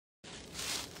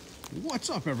What's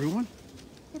up, everyone?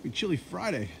 Happy chilly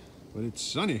Friday, but it's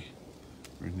sunny.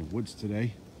 We're in the woods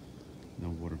today. No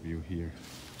water view here.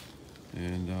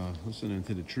 And listening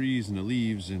to the trees and the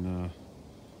leaves and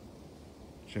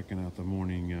checking out the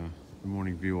morning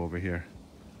view over here.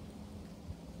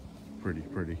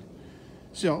 Pretty.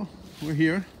 So, we're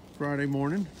here Friday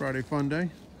morning, Friday fun day.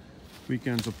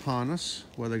 Weekend's upon us.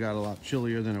 Weather got a lot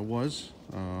chillier than it was.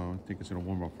 I think it's going to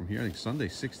warm up from here. I think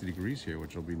Sunday's 60 degrees here,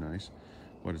 which will be nice.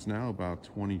 But it's now about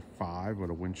 25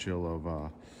 with a wind chill of,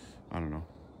 I don't know,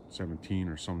 17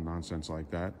 or some nonsense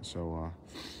like that. So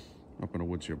up in the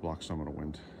woods here blocks some of the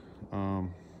wind.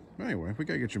 Anyway, we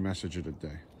got to get your message of the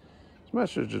day. This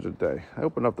message of the day. I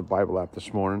opened up the Bible app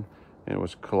this morning, and it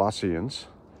was Colossians.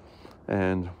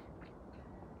 And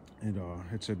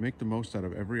it said, make the most out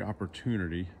of every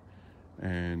opportunity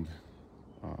and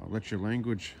let your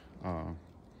language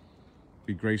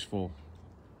be graceful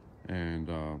and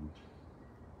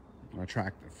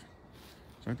attractive.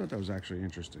 So I thought that was actually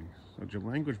interesting. So let your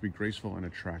language be graceful and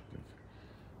attractive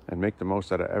and make the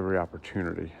most out of every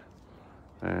opportunity.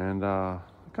 And it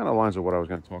kind of aligns with what I was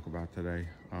going to talk about today.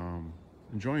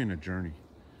 Enjoying a journey.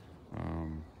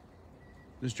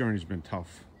 This journey's been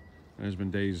tough. There's been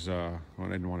days when I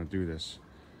didn't want to do this.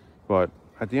 But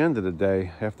at the end of the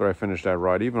day, after I finished that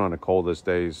ride, even on the coldest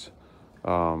days,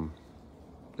 the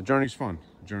journey's fun.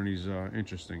 The journey's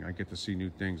interesting. I get to see new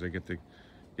things. I get to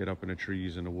get up in the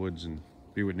trees and the woods and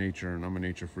be with nature, and I'm a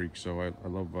nature freak, so I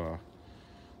love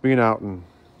being out and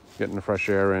getting the fresh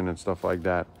air in and stuff like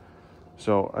that.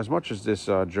 So as much as this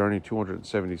journey,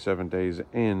 277 days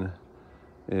in,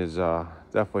 is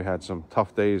definitely had some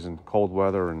tough days and cold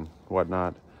weather and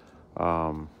whatnot,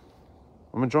 I'm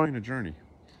enjoying the journey.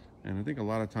 And I think a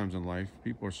lot of times in life,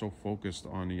 people are so focused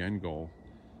on the end goal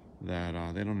that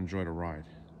they don't enjoy the ride.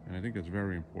 And I think it's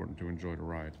very important to enjoy the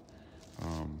ride.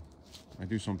 I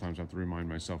do sometimes have to remind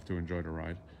myself to enjoy the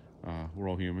ride. We're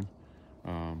all human.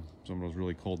 Some of those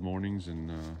really cold mornings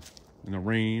and in the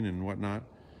rain and whatnot.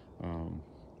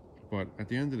 But at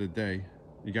the end of the day,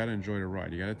 you got to enjoy the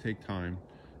ride. You got to take time.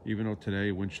 Even though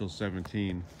today, wind chill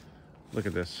 17, look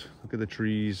at this. Look at the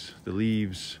trees, the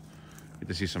leaves. You get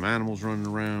to see some animals running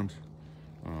around.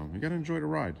 You got to enjoy the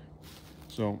ride.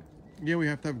 So, yeah, we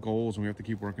have to have goals and we have to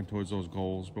keep working towards those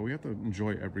goals, but we have to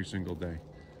enjoy every single day.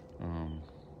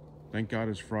 Thank God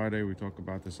it's Friday. We talk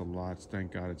about this a lot.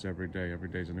 Thank God it's every day. Every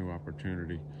day is a new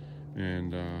opportunity.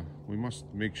 And we must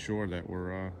make sure that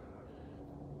we're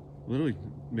literally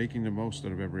making the most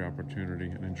out of every opportunity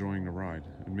and enjoying the ride.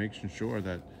 And making sure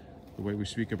that the way we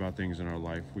speak about things in our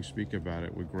life, we speak about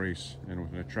it with grace and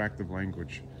with an attractive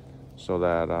language so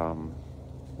that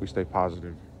we stay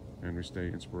positive and we stay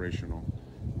inspirational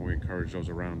and we encourage those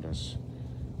around us.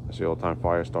 I say all the time,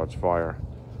 fire starts fire.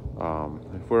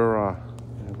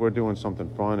 If we're doing something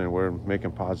fun and we're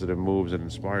making positive moves, it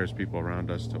inspires people around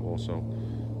us to also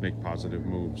make positive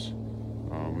moves.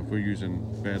 If we're using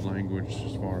bad language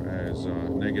as far as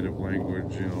negative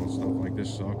language, stuff like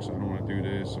this sucks, I don't want to do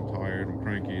this, I'm tired, I'm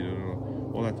cranky,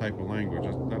 all that type of language,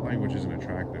 that language isn't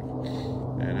attractive.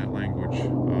 And that language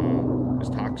is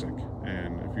toxic.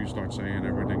 And if you start saying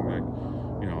everything like,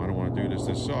 I don't want to do this,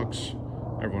 this sucks,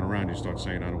 everyone around you starts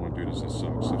saying, I don't want to do this, this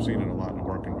sucks. I've seen it a lot in the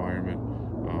work environment.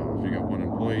 If you got one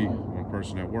employee, one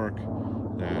person at work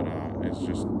that is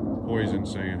just poison,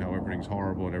 saying how everything's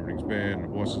horrible and everything's bad and the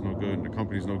boss is no good and the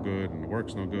company's no good and the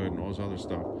work's no good and all this other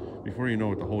stuff, before you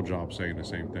know it, the whole job's saying the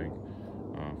same thing.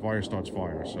 Fire starts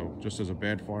fire. So just as a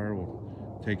bad fire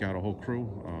will take out a whole crew,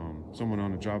 someone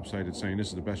on a job site is saying, this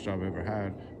is the best job I've ever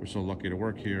had, we're so lucky to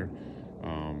work here,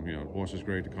 the boss is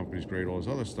great, the company's great, all this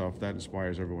other stuff, that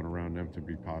inspires everyone around them to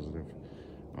be positive.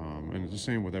 And it's the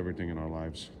same with everything in our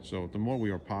lives. So the more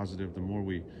we are positive, the more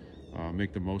we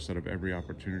make the most out of every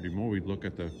opportunity, the more we look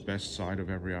at the best side of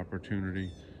every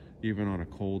opportunity. Even on a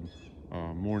cold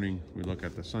morning, we look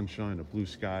at the sunshine, the blue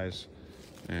skies,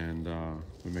 and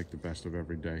we make the best of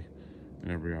every day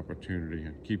and every opportunity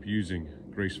and keep using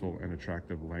graceful and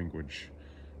attractive language.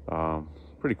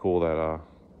 Pretty cool that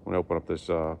when I open up this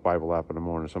Bible app in the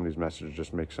morning, some of these messages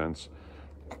just make sense.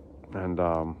 And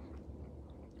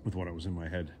with what was in my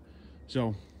head.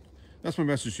 So that's my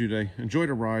message to you today. Enjoy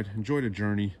the ride, enjoy the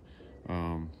journey.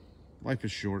 Life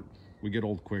is short, we get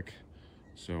old quick,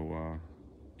 so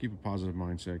keep a positive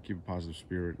mindset, keep a positive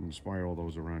spirit, and inspire all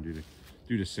those around you to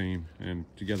do the same, and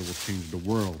together we'll change the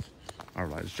world. All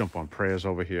right, let's jump on prayers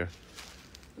over here.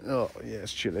 Oh yeah,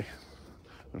 it's chilly.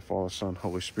 And Father, Son,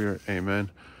 Holy Spirit,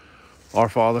 amen. Our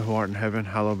Father, who art in heaven,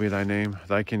 hallowed be thy name.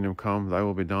 Thy kingdom come, thy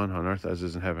will be done on earth as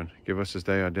is in heaven. Give us this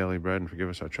day our daily bread, and forgive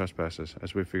us our trespasses,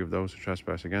 as we forgive those who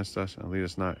trespass against us. And lead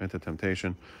us not into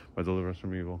temptation, but deliver us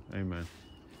from evil. Amen.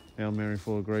 Hail Mary,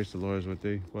 full of grace, the Lord is with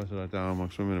thee. Blessed art thou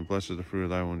amongst women, and blessed is the fruit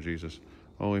of thy womb, Jesus.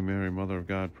 Holy Mary, Mother of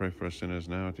God, pray for us sinners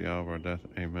now at the hour of our death.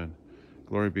 Amen.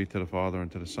 Glory be to the Father,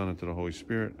 and to the Son, and to the Holy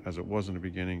Spirit, as it was in the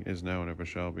beginning, is now, and ever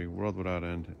shall be, world without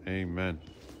end. Amen.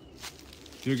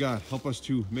 Dear God, help us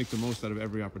to make the most out of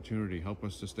every opportunity. Help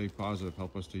us to stay positive.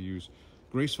 Help us to use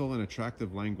graceful and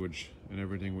attractive language in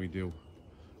everything we do.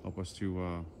 Help us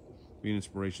to be an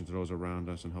inspiration to those around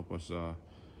us, and help us to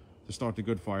start the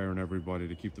good fire in everybody,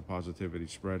 to keep the positivity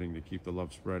spreading, to keep the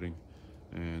love spreading,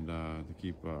 and to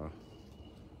keep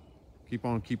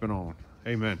on keeping on.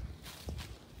 Amen.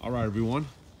 All right, everyone.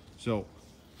 So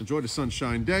enjoy the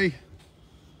sunshine day.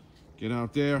 Get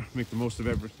out there, make the most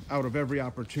of every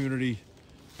opportunity,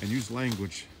 and use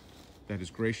language that is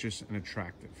gracious and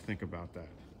attractive. Think about that.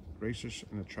 Gracious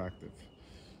and attractive.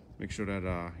 Make sure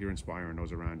that you're inspiring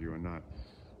those around you and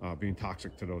not being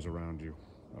toxic to those around you.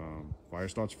 Fire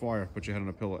starts fire. Put your head on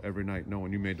a pillow every night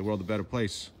knowing you made the world a better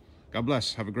place. God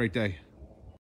bless. Have a great day.